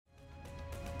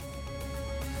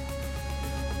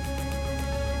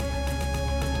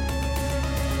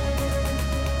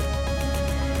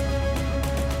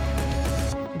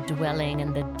dwelling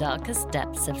in the darkest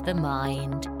depths of the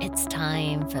mind. It's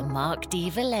time for Mark D.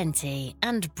 Valenti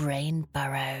and Brain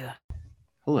Burrow.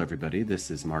 Hello, everybody. This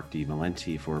is Mark D.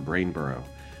 Valenti for Brain Burrow.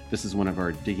 This is one of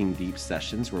our Digging Deep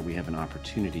sessions where we have an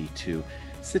opportunity to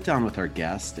sit down with our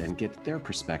guest and get their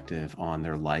perspective on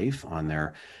their life, on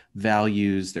their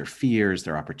values, their fears,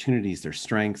 their opportunities, their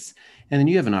strengths. And then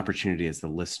you have an opportunity as the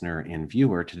listener and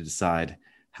viewer to decide,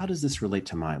 how does this relate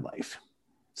to my life?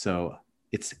 So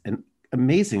it's an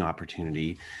amazing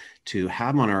opportunity to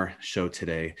have on our show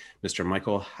today, Mr.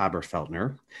 Michael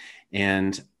Haberfeldner.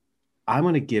 And I'm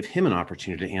going to give him an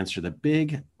opportunity to answer the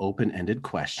big open-ended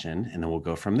question, and then we'll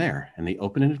go from there. And the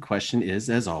open-ended question is,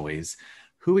 as always,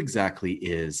 who exactly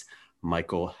is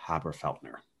Michael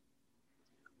Haberfeldner?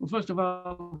 Well, first of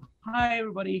all, hi,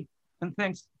 everybody, and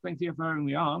thanks you for having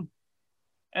me on.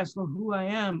 As for who I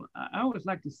am, I always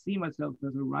like to see myself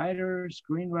as a writer,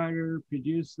 screenwriter,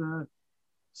 producer,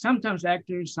 sometimes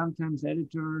actor, sometimes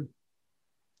editor,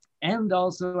 and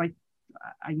also I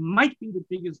might be the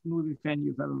biggest movie fan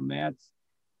you've ever met,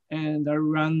 and I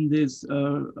run this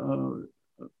film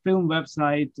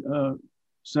website,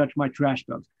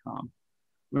 searchmytrash.com,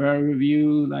 where I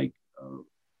review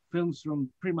films from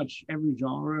pretty much every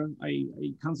genre.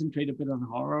 I concentrate a bit on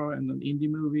horror and on indie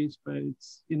movies, but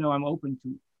it's, I'm open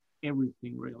to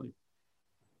everything really,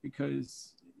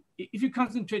 because if you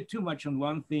concentrate too much on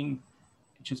one thing,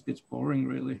 it just gets boring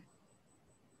really.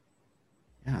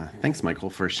 Yeah, thanks,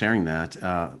 Michael, for sharing that.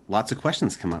 Lots of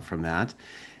questions come up from that.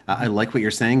 I like what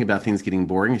you're saying about things getting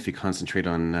boring if you concentrate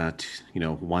on,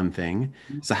 one thing.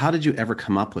 So how did you ever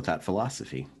come up with that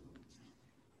philosophy?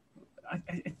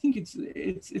 I think it's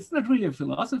not really a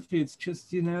philosophy. It's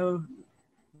just,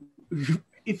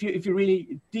 if you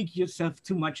really dig yourself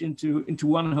too much into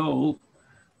one hole,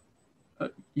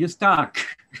 you're stuck.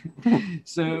 And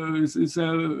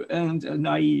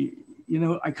I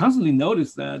constantly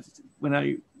notice that when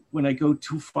I go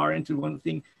too far into one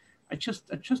thing, I just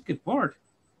get bored,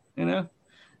 and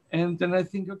then I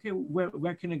think, okay,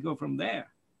 where can I go from there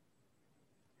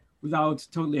without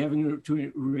totally having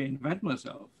to reinvent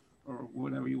myself or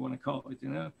whatever you want to call it,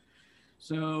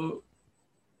 So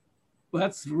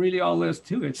that's really all there is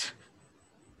to it.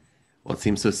 Well, it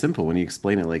seems so simple when you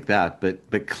explain it like that,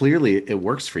 but clearly it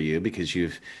works for you because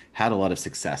you've had a lot of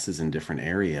successes in different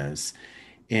areas.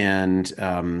 And,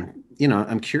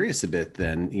 I'm curious a bit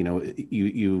then,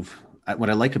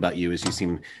 what I like about you is you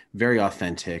seem very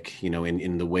authentic,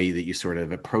 in the way that you sort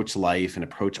of approach life and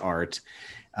approach art.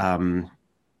 What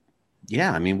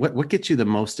gets you the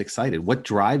most excited? What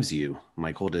drives you,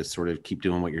 Michael, to sort of keep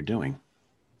doing what you're doing?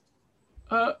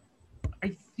 I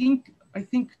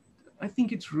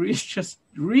think it's really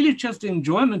just the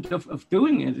enjoyment of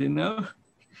doing it,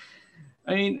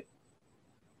 I mean,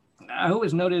 I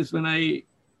always notice when I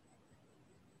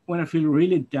feel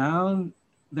really down,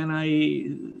 then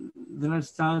I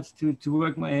start to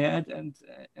work my head and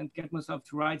get myself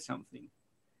to write something.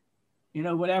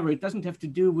 Whatever. It doesn't have to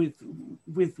do with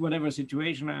whatever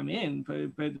situation I'm in,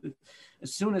 but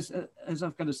as soon as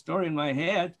I've got a story in my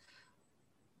head,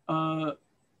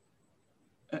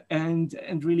 and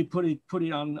really put it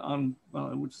on well,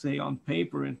 I would say on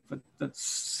paper, but that's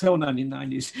so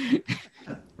 1990s.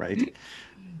 Right.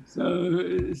 So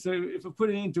if I put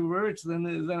it into words,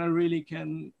 then I really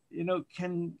can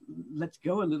let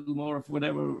go a little more of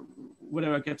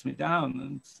whatever gets me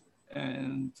down,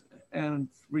 and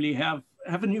really have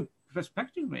a new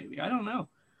perspective. Maybe I don't know.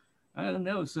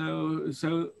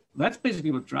 So that's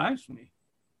basically what drives me.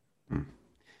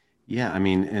 Yeah,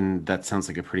 and that sounds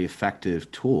like a pretty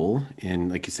effective tool in,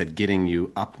 like you said, getting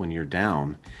you up when you're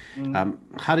down.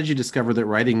 How did you discover that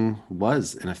writing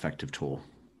was an effective tool?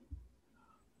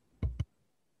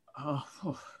 Oh,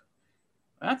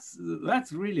 that's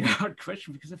really a hard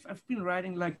question, because I've been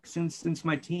writing since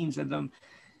my teens, and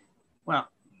well,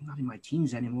 not in my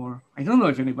teens anymore. I don't know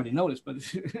if anybody noticed, but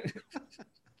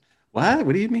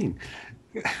What do you mean?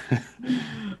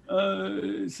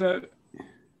 So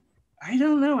I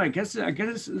don't know. I guess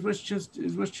it was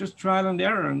just trial and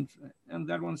error, and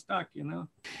that one stuck,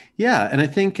 Yeah, and I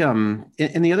think and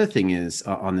the other thing is,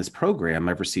 on this program,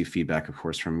 I've received feedback, of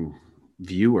course, from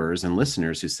viewers and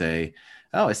listeners who say,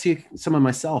 "Oh, I see some of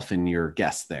myself in your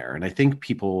guests there." And I think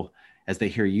people, as they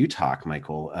hear you talk,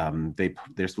 Michael,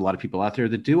 there's a lot of people out there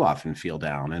that do often feel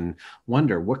down and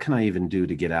wonder, what can I even do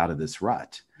to get out of this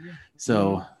rut?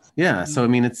 Yeah. So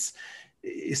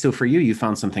so for you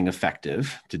found something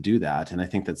effective to do that. And I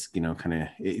think that's, kind of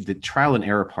the trial and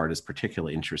error part is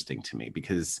particularly interesting to me,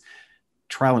 because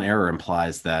trial and error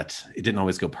implies that it didn't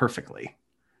always go perfectly.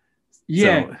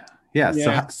 Yeah.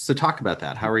 So talk about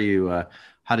that. How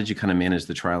did you kind of manage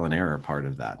the trial and error part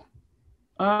of that?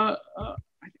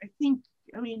 I think,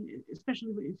 I mean,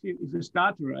 especially if you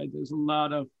start to write, there's a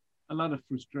lot of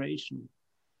frustration,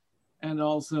 and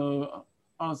also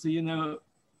I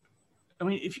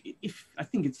mean, if I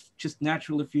think it's just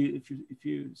natural if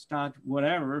you start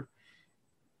whatever,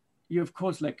 you of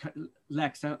course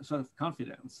lack sort of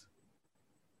confidence.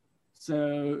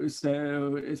 So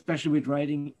especially with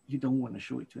writing, you don't want to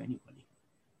show it to anybody.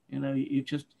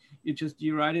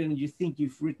 You write it and you think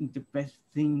you've written the best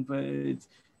thing, but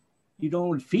you don't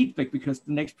want feedback because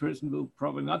the next person will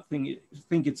probably not think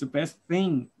it's the best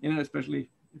thing. Especially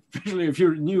if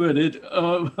you're new at it.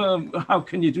 How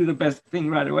can you do the best thing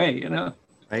right away?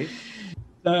 Right.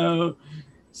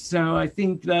 So I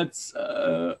think there's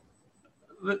a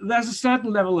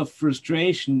certain level of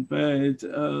frustration, but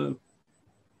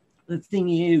the thing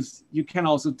is, you can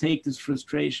also take this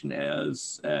frustration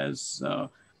as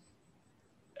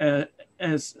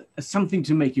something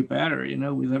to make you better.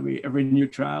 With every new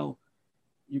trial,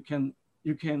 you can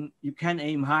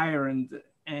aim higher,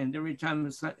 and every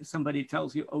time somebody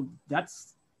tells you, oh, that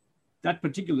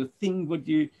particular thing what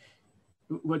you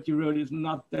wrote is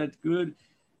not that good,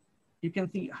 you can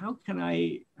think, how can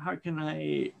I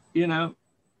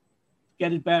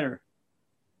get it better.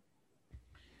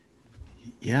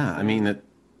 Yeah, I mean that.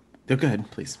 Oh, go ahead,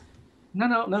 please.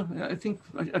 No. I think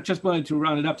I just wanted to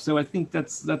round it up. So I think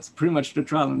that's pretty much the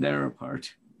trial and error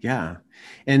part. Yeah,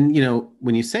 and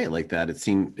when you say it like that, it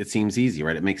seems easy,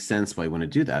 right? It makes sense why you want to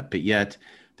do that, but yet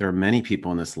there are many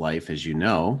people in this life, as you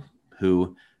know,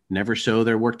 who never show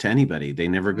their work to anybody. They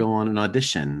never go on an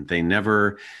audition. They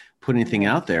never put anything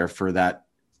out there for that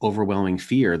overwhelming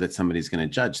fear that somebody's going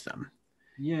to judge them.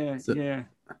 Yeah.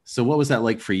 So what was that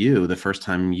like for you the first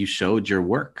time you showed your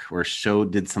work or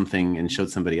did something and showed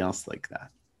somebody else like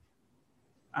that?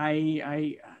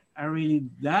 I really,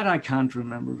 that I can't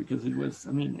remember because it was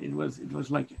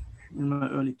like in my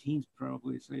early teens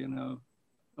probably. So,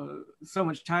 so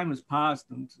much time has passed,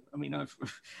 and I mean, I've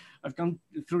gone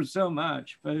through so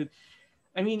much, but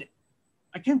I mean,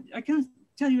 I can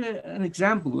tell you an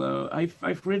example though.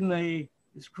 I've written a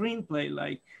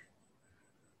screenplay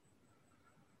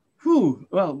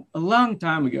a long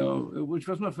time ago, which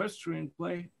was my first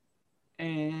screenplay,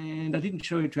 and I didn't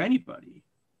show it to anybody.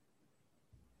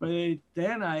 But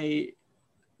then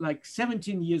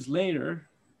 17 years later,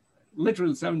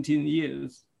 literally 17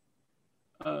 years,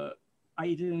 I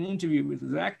did an interview with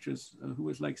this actress who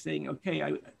was saying, okay,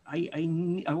 I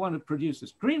want to produce a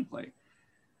screenplay,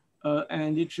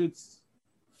 and it should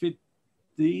fit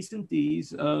these and these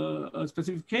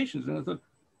specifications. And I thought,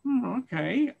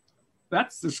 okay,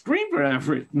 that's the screenplay I've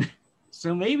written.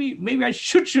 So maybe I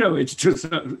should show it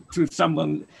to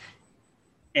someone,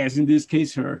 as in this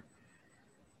case, her.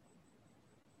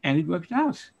 And it worked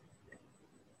out.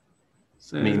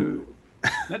 So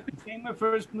that became my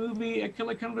first movie, A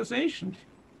Killer Conversation.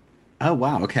 Oh,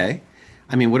 wow. Okay.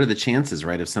 I mean, what are the chances,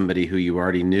 right, of somebody who you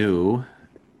already knew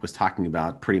was talking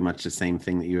about pretty much the same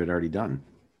thing that you had already done?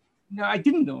 No, I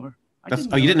didn't know her.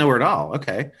 You didn't know her at all?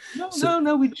 Okay.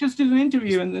 No. We just did an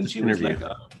interview, and then she was like,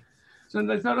 oh.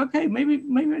 So I thought, okay, maybe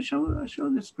I show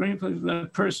this screenplay to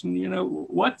that person.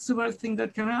 What's the worst thing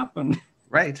that can happen?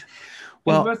 Right.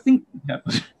 Well,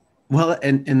 well,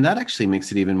 and that actually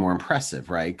makes it even more impressive,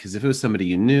 right? Because if it was somebody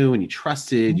you knew and you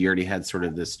trusted, you already had sort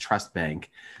of this trust bank,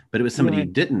 but it was somebody you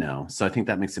didn't know. So I think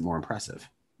that makes it more impressive.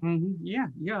 Mm-hmm. Yeah,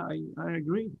 I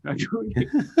agree.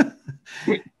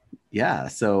 Yeah.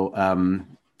 So,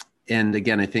 and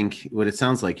again, I think what it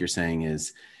sounds like you're saying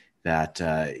is that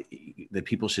that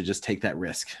people should just take that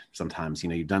risk sometimes.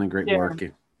 You've done a great work.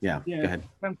 Yeah. Go ahead.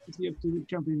 Sometimes you have to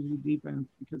jump into the deep end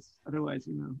because otherwise,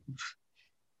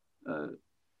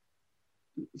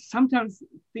 sometimes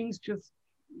things just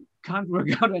can't work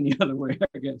out any other way,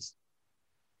 I guess.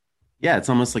 Yeah, it's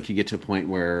almost like you get to a point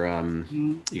where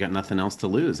you got nothing else to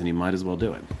lose and you might as well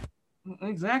do it.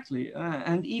 Exactly.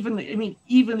 And even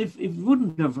if it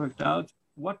wouldn't have worked out,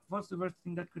 what was the worst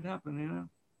thing that could happen,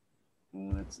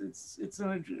 It's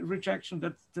a rejection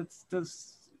that's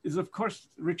of course,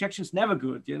 rejection's never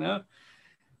good,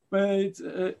 but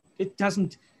it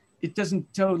doesn't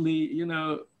totally,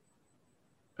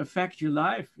 affect your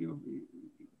life.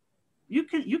 You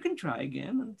can try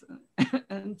again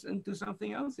and do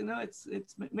something else.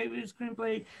 It's maybe the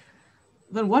screenplay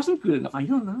that wasn't good enough. I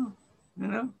don't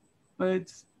know,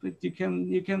 but you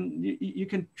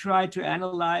can try to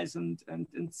analyze and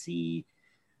see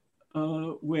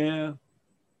where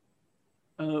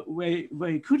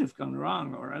it could have gone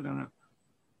wrong, or I don't know.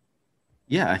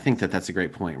 Yeah, I think that's a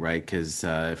great point, right? Because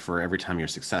for every time you're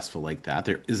successful like that,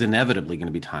 there is inevitably going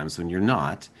to be times when you're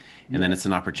not. And then it's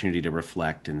an opportunity to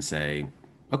reflect and say,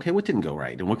 Okay, what didn't go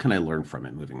right, and what can I learn from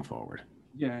it moving forward?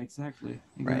 Yeah, exactly.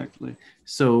 Right. Exactly.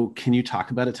 So, can you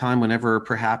talk about a time whenever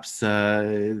perhaps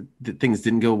things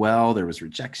didn't go well, there was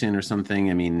rejection or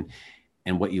something? I mean,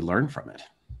 and what you learned from it?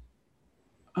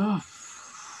 Oh,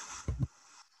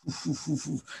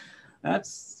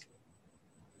 that's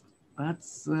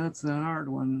that's a hard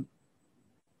one.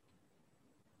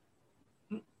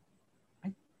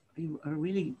 I, I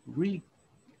really, really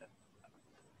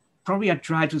probably I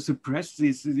try to suppress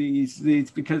these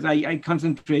because I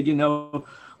concentrate, on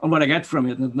what I get from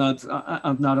it, and not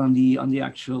on the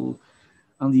actual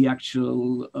on the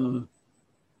actual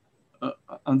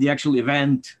on the actual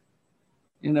event,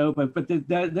 But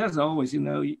there's always,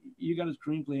 you got a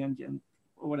screenplay and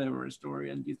or whatever, a story,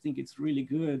 and you think it's really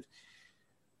good,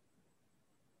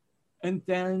 and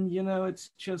then it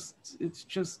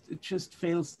just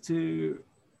fails to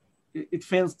it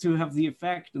fails to have the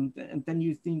effect, and then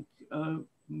you think,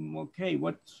 okay,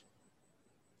 what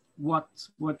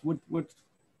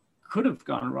could have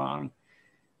gone wrong?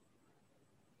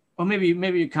 Or maybe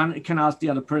you can ask the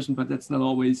other person, but that's not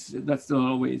always,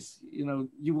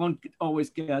 you won't always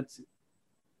get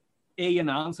an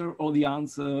answer, or the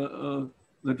answer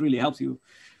that really helps you.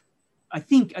 I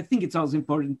think it's also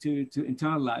important to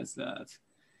internalize that,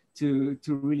 to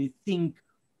really think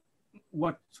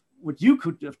what you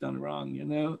could have done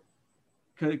wrong,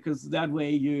 because that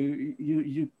way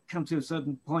you come to a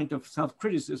certain point of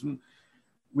self-criticism,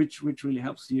 which really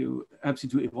helps you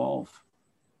to evolve.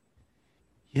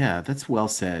 Yeah, that's well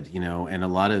said, and a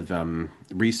lot of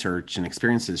research and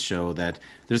experiences show that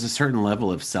there's a certain level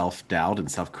of self-doubt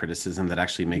and self-criticism that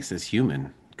actually makes us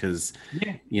human. Because,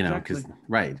 yeah, exactly.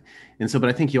 Right. And so, but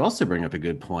I think you also bring up a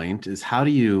good point, is how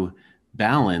do you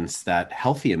balance that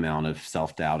healthy amount of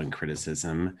self-doubt and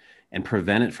criticism and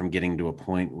prevent it from getting to a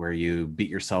point where you beat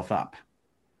yourself up?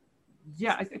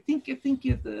 Yeah, I think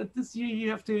this year you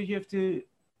have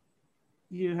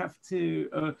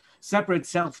to separate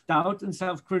self-doubt and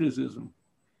self-criticism.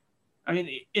 I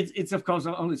mean, it's of course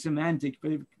only semantic,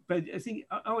 but I think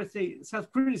I always say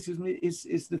self-criticism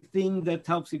is the thing that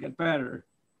helps you get better,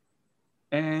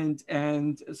 and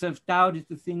self-doubt is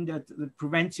the thing that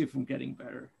prevents you from getting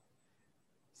better.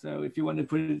 So if you want to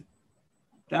put it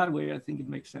that way, I think it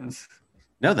makes sense.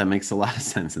 No, that makes a lot of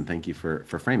sense, and thank you for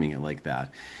framing it like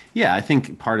that. Yeah, I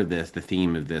think part of this, the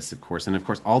theme of this, of course, and of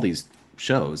course all these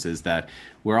shows, is that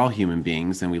we're all human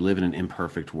beings and we live in an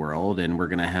imperfect world, and we're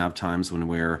going to have times when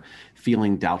we're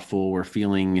feeling doubtful, we're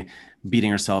feeling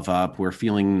beating ourselves up, we're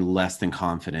feeling less than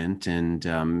confident, and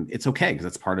it's okay because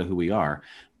that's part of who we are.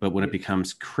 But when it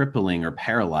becomes crippling or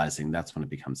paralyzing, that's when it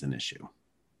becomes an issue.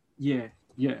 Yeah.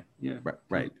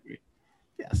 Right.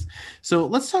 Yes. So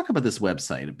let's talk about this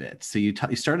website a bit. So you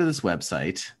started this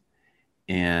website,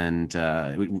 and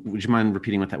would you mind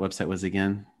repeating what that website was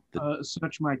again?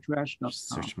 Searchmytrash.com.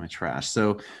 Search My Trash.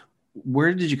 So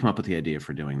where did you come up with the idea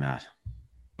for doing that?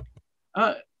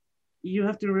 You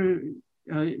have to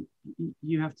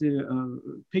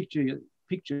picture.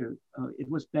 It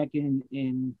was back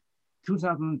in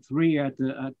 2003 at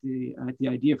the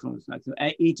idea from the site. So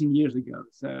 18 years ago.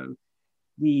 So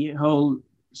the whole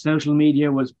social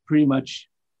media was pretty much,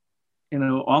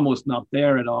 almost not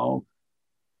there at all.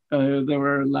 There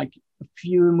were like a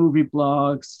few movie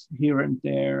blogs here and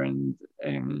there, and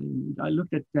I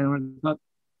looked at them and thought,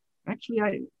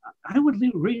 actually, I would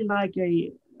really like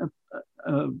a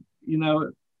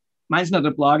mine's not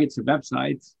a blog, it's a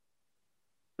website.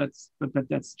 That's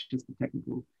just a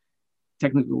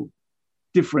technical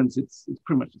difference. It's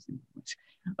pretty much the same.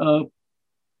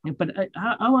 But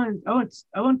I wanted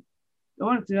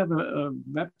to have a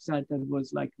website that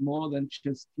was like more than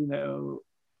just,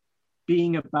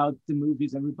 being about the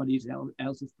movies everybody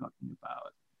else is talking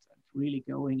about. Really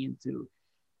going into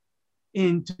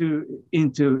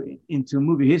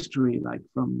movie history, like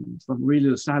from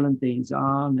really the silent days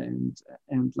on, and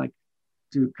like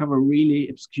to cover really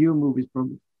obscure movies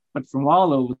but from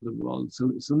all over the world.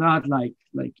 So not like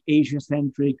Asia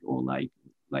centric, or like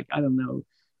I don't know,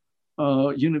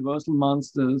 Universal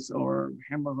monsters or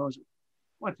Hammer Horse,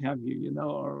 what have you,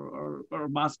 or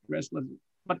masked wrestlers,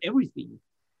 but everything.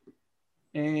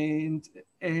 And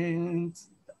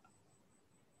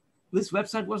this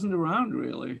website wasn't around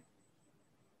really.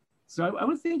 So I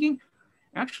was thinking,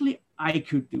 actually, I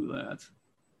could do that.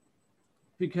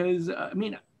 Because,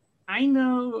 I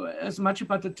know as much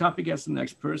about the topic as the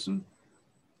next person.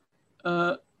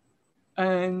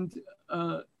 And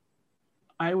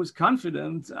I was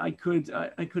confident I could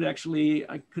actually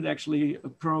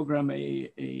program a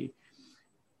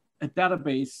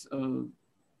database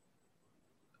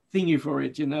thingy for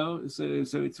it, So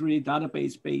it's really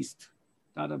database based.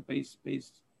 database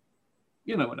based.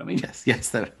 You know what I mean? Yes,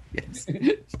 yes, yes.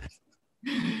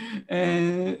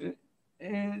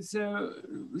 And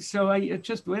so I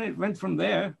just went from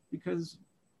there because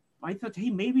I thought, hey,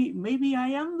 maybe I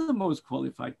am the most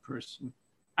qualified person.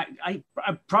 I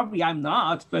probably I'm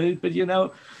not, but you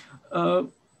know,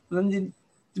 then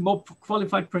the more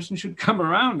qualified person should come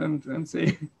around and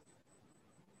say.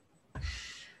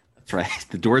 That's right.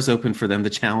 The door's open for them to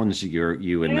challenge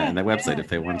you and that website if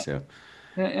they want to.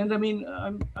 And I mean,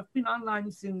 I've been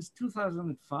online since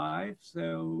 2005,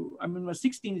 so I'm in my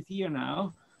 16th year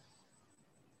now,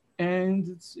 and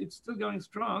it's still going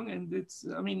strong. And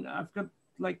I've got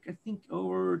like I think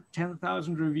over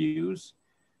 10,000 reviews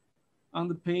on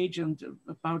the page and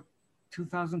about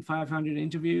 2,500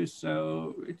 interviews.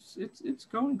 So it's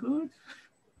going good.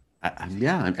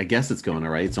 Yeah, I guess it's going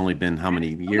all right. It's only been how many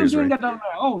years, I'm doing right? that on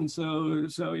my own,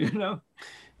 so you know.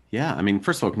 Yeah, I mean,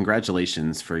 first of all,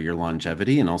 congratulations for your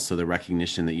longevity and also the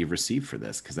recognition that you've received for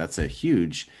this, because that's a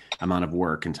huge amount of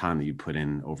work and time that you put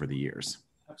in over the years.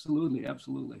 Absolutely.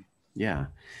 Yeah.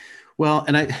 Well,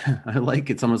 and I like,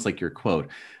 it's almost like your quote.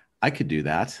 I could do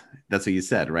that. That's what you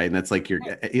said, right? And that's like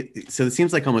so it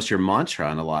seems like almost your mantra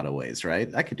in a lot of ways,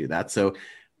 right? I could do that. So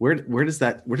where does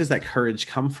that courage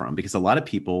come from? Because a lot of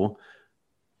people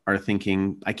are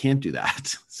thinking, I can't do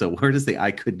that. So where does the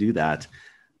I could do that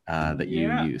that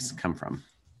you use come from?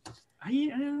 I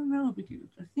don't know,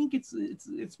 because I think it's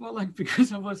more like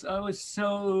because I was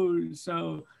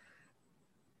so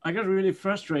I got really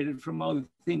frustrated from all the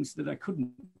things that I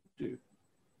couldn't do,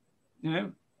 you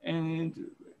know, and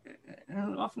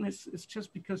often it's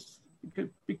just because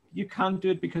you can't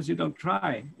do it because you don't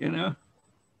try, you know.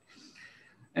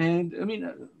 And I mean,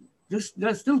 there's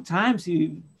still times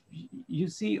you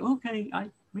see, okay,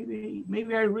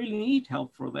 maybe I really need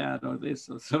help for that or this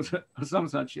or some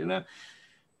such, you know.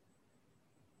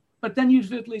 But then you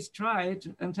should at least try it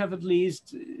and have at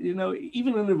least, you know,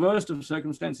 even in the worst of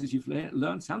circumstances, you've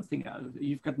learned something out of it.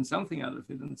 You've gotten something out of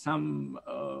it and some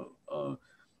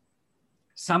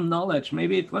knowledge.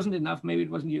 Maybe it wasn't enough. Maybe it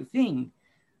wasn't your thing,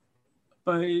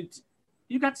 but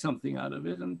you got something out of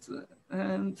it.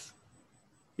 And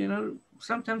you know,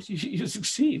 sometimes you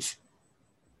succeed.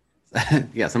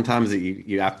 Yeah, sometimes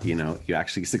you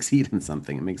actually succeed in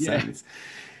something. It makes sense.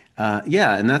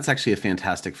 Yeah, and that's actually a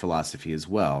fantastic philosophy as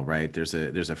well, right? There's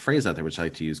a phrase out there which I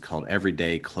like to use called "every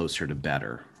day closer to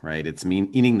better," right? It's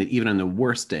meaning that even on the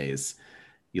worst days,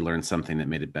 you learn something that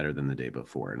made it better than the day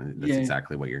before, and that's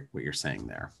exactly what you're saying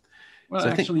there.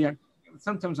 Well, so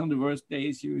sometimes on the worst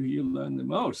days you learn the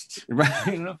most,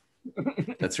 right? You know.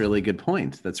 That's a really good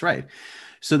point. That's right.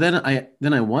 So then I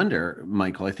wonder,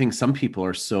 Michael, I think some people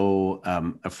are so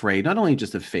afraid, not only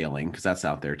just of failing, because that's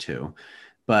out there too,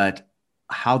 but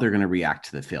how they're going to react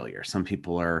to the failure. Some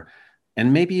people are,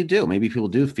 and maybe people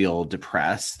do feel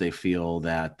depressed. They feel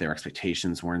that their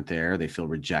expectations weren't there. They feel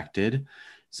rejected.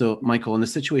 So Michael, in the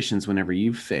situations whenever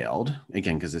you've failed,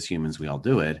 again, because as humans, we all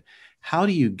do it, how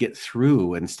do you get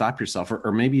through and stop yourself,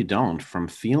 or maybe you don't, from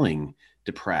feeling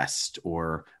depressed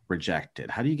or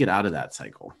rejected? How do you get out of that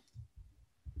cycle?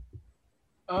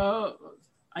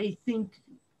 I think,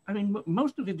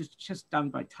 most of it is just done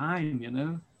by time, you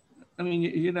know. I mean,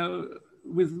 you know,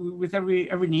 with every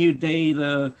new day,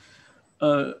 the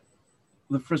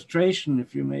frustration,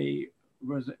 if you may,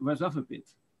 wears off a bit.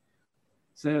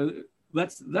 So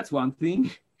that's one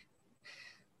thing.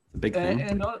 The big thing.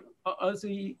 And also,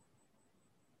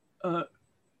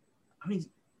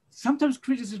 sometimes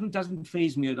criticism doesn't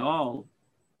faze me at all.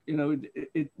 You know,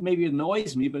 it maybe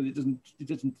annoys me, but it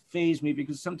doesn't faze me,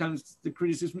 because sometimes the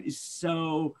criticism is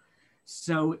so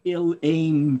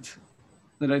ill-aimed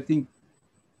that I think,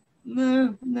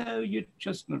 no, you're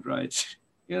just not right.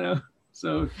 You know,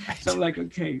 so I'm like,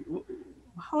 okay,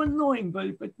 how annoying,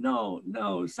 but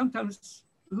no. Sometimes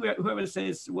whoever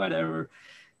says whatever,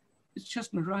 it's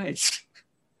just not right.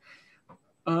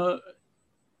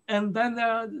 And then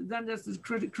there's this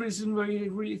criticism where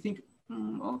you really think,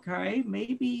 okay,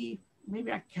 maybe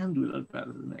I can do that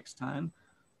better the next time.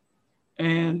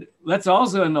 And that's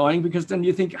also annoying, because then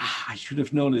you think, I should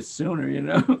have known this sooner, you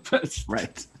know. But,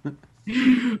 right.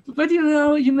 But you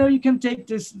know, you can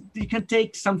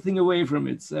take something away from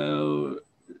it. So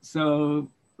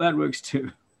that works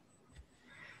too.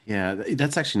 Yeah,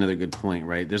 that's actually another good point,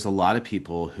 right? There's a lot of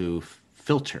people who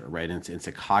filter, right? It's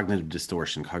a cognitive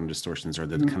distortion. Cognitive distortions are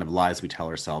the kind of lies we tell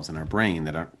ourselves in our brain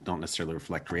that don't necessarily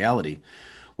reflect reality,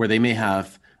 where they may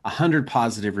have 100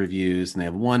 positive reviews and they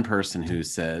have one person who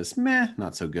says, meh,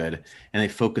 not so good. And they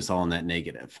focus all on that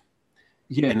negative.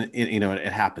 Yeah. And you know,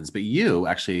 it happens, but you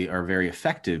actually are very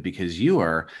effective, because you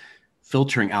are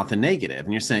filtering out the negative,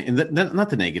 and you're saying, and not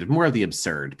the negative, more of the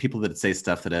absurd, people that say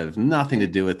stuff that have nothing to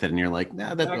do with it, and you're like,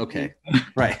 nah, that's okay.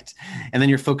 Right. And then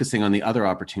you're focusing on the other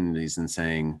opportunities and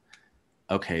saying,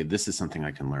 okay, this is something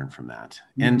I can learn from that.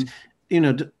 And,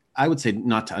 I would say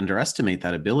not to underestimate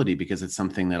that ability, because it's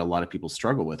something that a lot of people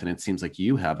struggle with. And it seems like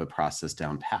you have a process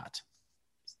down pat.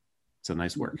 So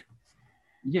nice work.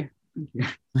 Yeah. Thank you.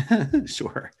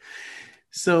 Sure.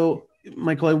 So,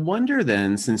 Michael, I wonder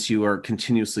then, since you are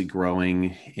continuously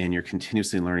growing and you're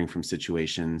continuously learning from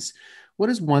situations, what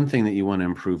is one thing that you want to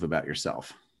improve about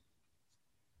yourself?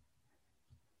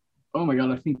 Oh my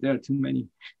God, I think there are too many.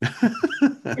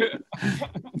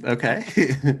 Okay.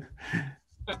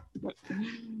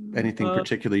 Anything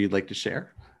particular you'd like to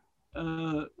share?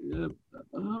 That's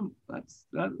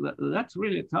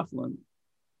really a tough one,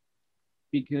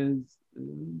 because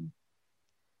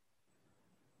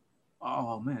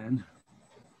oh man,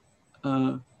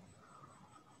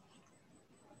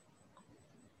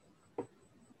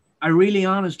 I really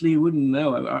honestly wouldn't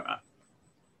know.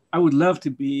 I would love to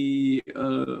be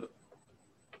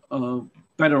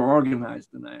better organized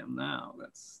than I am now.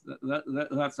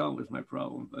 That's always my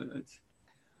problem. But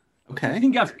okay. I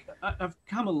think I've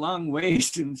come a long way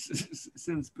since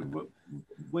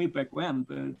way back when,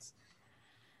 but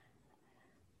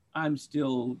I'm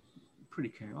still pretty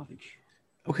chaotic.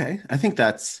 Okay. I think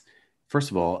that's,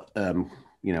 first of all,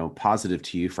 positive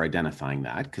to you for identifying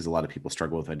that, because a lot of people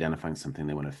struggle with identifying something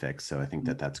they want to fix. So I think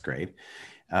that that's great.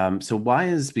 So why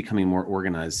is becoming more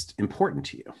organized important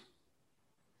to you?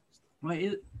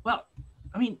 Well,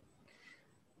 I mean,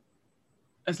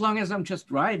 as long as I'm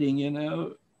just writing,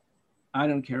 I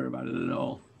don't care about it at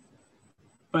all.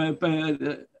 But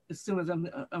as soon as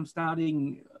I'm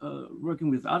starting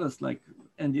working with others,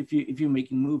 and if you're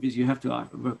making movies, you have to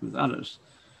work with others.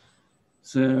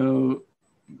 So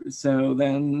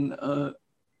then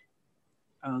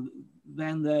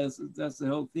there's the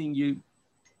whole thing. You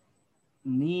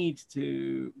need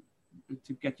to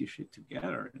get your shit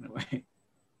together in a way.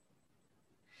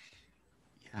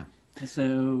 Yeah.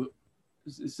 So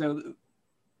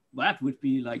that would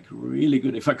be really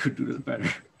good if I could do this better.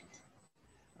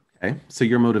 Okay. So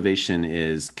your motivation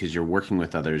is because you're working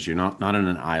with others. You're not on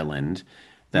an island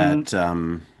that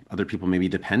other people may be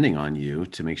depending on you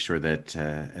to make sure that,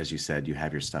 as you said, you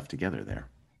have your stuff together there.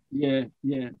 Yeah.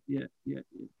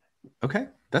 Okay.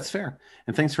 That's fair.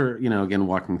 And thanks for, again,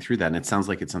 walking through that. And it sounds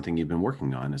like it's something you've been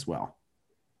working on as well.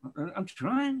 I'm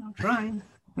trying.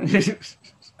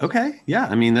 Okay. Yeah.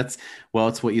 I mean, it's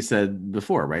what you said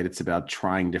before, right? It's about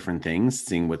trying different things,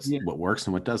 seeing what works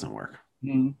and what doesn't work.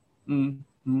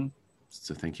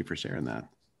 So thank you for sharing that.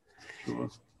 Sure.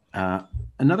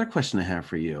 Another question I have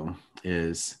for you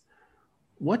is,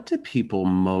 what do people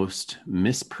most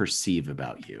misperceive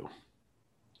about you?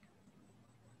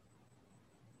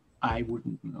 I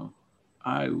wouldn't know.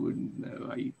 I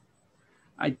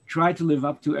try to live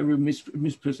up to every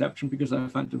misperception because I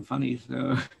find them funny.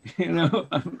 So,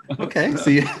 Okay.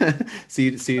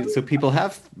 So people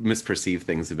have misperceived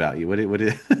things about you.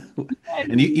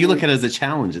 And you look at it as a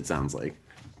challenge, it sounds like.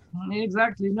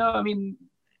 Exactly. No, I mean,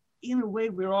 in a way,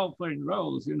 we're all playing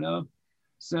roles,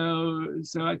 So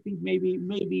I think maybe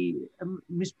a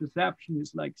misperception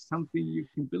is like something you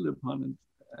can build upon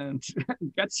and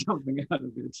get something out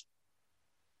of it.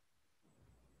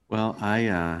 Well,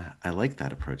 I like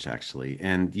that approach, actually.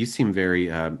 And you seem very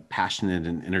passionate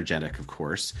and energetic, of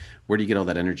course. Where do you get all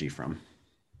that energy from?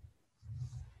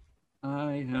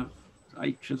 I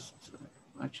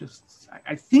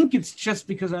think it's just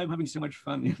because I'm having so much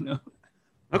fun,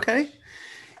 Okay.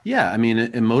 Yeah. I mean,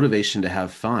 a motivation to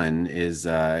have fun is,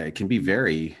 it can be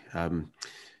very,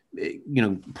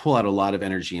 pull out a lot of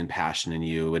energy and passion in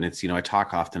you. And it's, I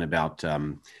talk often about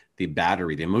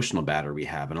the emotional battery we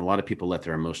have. And a lot of people let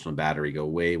their emotional battery go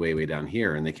way, way, way down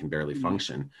here and they can barely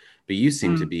function. But you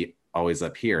seem to be always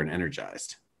up here and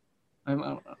energized.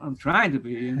 I'm trying to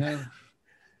be,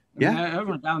 Yeah. I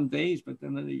have down days, but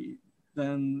then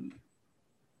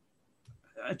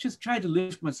I just try to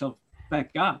lift myself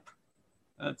back up.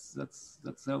 That's the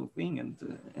whole thing. And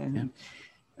yeah.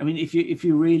 I mean, if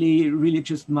you really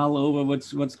just mull over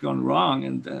what's gone wrong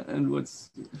and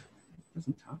what's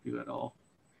doesn't help you at all.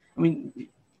 I mean,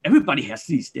 everybody has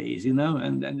these days,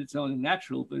 and it's only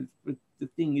natural. But the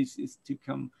thing is to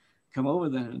come over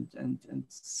there and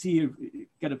see,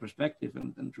 get a perspective,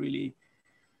 and really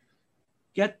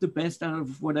get the best out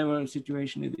of whatever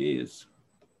situation it is.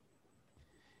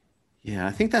 Yeah,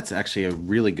 I think that's actually a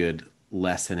really good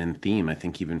lesson and theme, I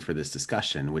think, even for this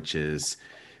discussion, which is,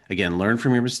 again, learn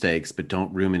from your mistakes, but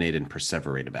don't ruminate and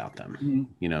perseverate about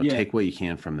them. Mm-hmm. Take what you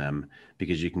can from them,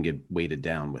 because you can get weighted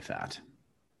down with that.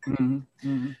 Mm-hmm.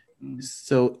 Mm-hmm. Mm-hmm.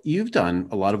 So you've done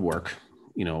a lot of work,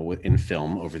 in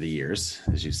film over the years,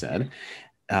 as you said.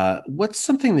 What's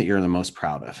something that you're the most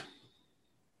proud of?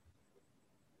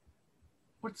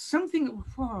 What's something?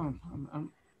 Oh,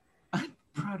 I'm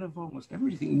proud of almost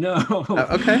everything. No.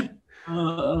 Okay.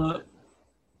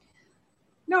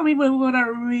 No, I mean, what I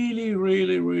really,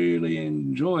 really, really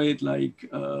enjoyed, like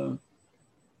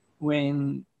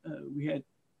when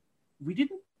we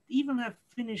didn't even have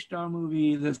finished our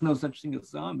movie, There's No Such Thing as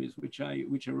Zombies, which I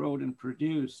wrote and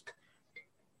produced.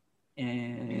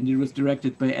 And it was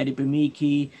directed by Eddie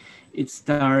Bemeke. It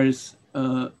stars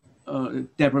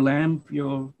Deborah Lamb,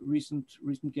 your recent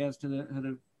guest, had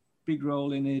a big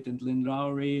role in it, and Lynn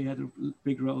Lowry had a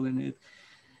big role in it.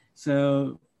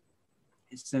 So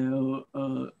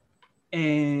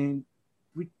and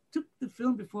we took the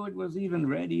film before it was even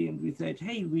ready, and we said,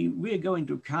 hey, we're going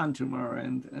to Cannes tomorrow,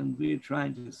 and we're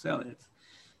trying to sell it.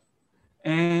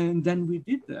 And then we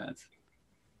did that.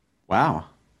 Wow.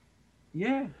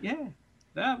 Yeah.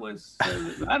 That was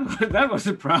that was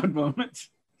a proud moment.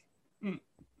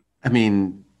 I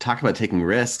mean, talk about taking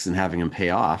risks and having them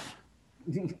pay off.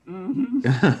 Mm-hmm.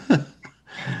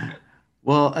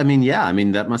 Well, I mean, yeah,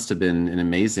 that must have been an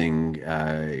amazing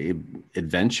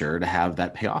adventure to have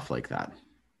that pay off like that.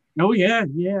 Oh yeah,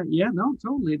 no,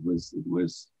 totally. It was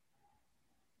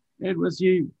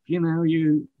you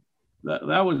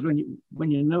that was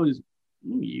when you noticed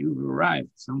you've arrived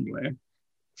somewhere.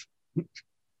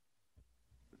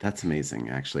 That's amazing,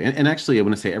 actually. And actually, I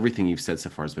want to say everything you've said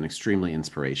so far has been extremely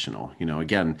inspirational.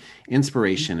 Again,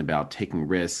 inspiration about taking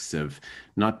risks, of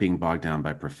not being bogged down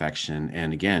by perfection.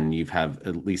 And again, you've have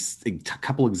at least a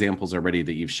couple examples already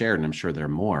that you've shared, and I'm sure there are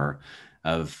more,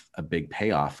 of a big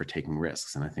payoff for taking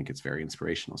risks. And I think it's very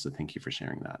inspirational. So thank you for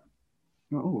sharing that.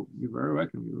 Oh, you're very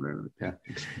welcome. Yeah.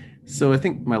 So I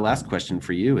think my last question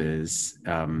for you is,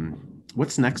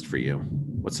 what's next for you?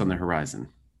 What's on the horizon?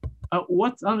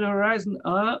 What's on the horizon?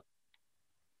 The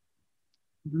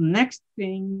next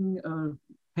thing,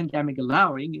 pandemic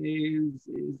allowing, is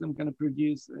I'm going to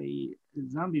produce a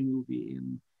zombie movie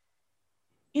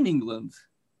in England,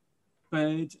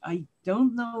 but I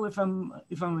don't know if I'm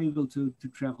able to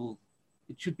travel.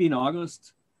 It should be in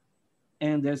August,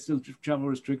 and there's still travel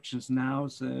restrictions now,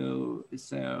 so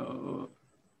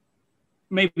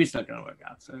maybe it's not going to work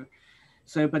out.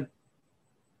 So, but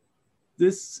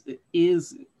this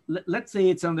is. Let's say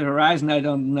it's on the horizon. I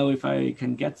don't know if I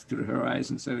can get to the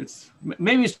horizon. So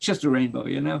maybe it's just a rainbow,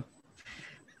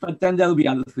 but then there'll be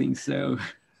other things. So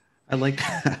I like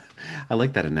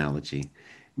that analogy.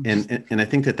 And I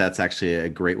think that's actually a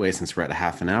great way, since we're at a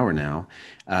half an hour now,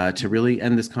 to really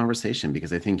end this conversation,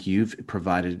 because I think you've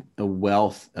provided a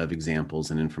wealth of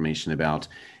examples and information about,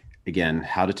 again,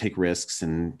 how to take risks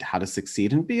and how to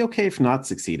succeed and be okay if not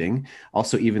succeeding.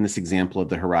 Also, even this example of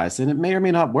the horizon, it may or may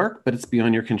not work, but it's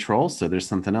beyond your control. So there's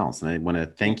something else. And I want to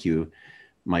thank you,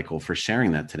 Michael, for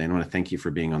sharing that today. And I want to thank you for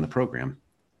being on the program.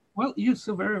 Well, you're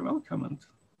so very welcome. And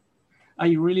I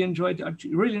really enjoyed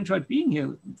being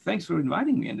here. Thanks for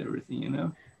inviting me and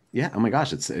everything, Yeah. Oh my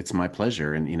gosh. It's my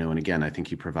pleasure. And, and again, I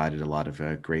think you provided a lot of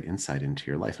great insight into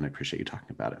your life, and I appreciate you talking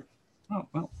about it. Oh,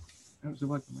 well. I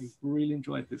really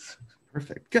enjoyed this.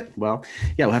 Perfect. Good. Well,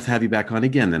 yeah, we'll have to have you back on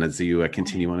again then, as you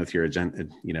continue on with your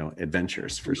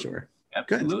adventures, for sure.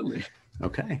 Absolutely. Good.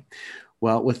 Okay.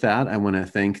 Well, with that, I want to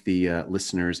thank the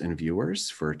listeners and viewers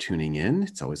for tuning in.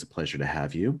 It's always a pleasure to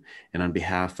have you. And on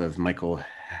behalf of Michael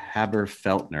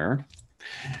Haber-Feltner,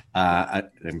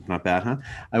 not bad, huh?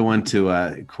 I want to,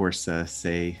 of course,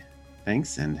 say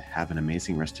thanks and have an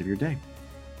amazing rest of your day.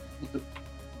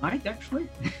 Night, actually.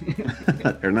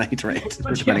 Or night, right?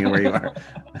 Depending on where you are.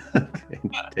 Okay.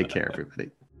 Take care, everybody.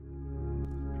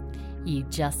 You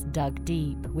just dug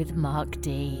deep with Mark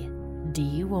D. Do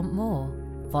you want more?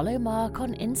 Follow Mark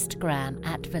on Instagram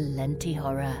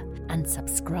 @ValentiHorror and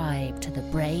subscribe to the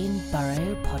Brain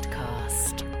Burrow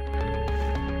podcast.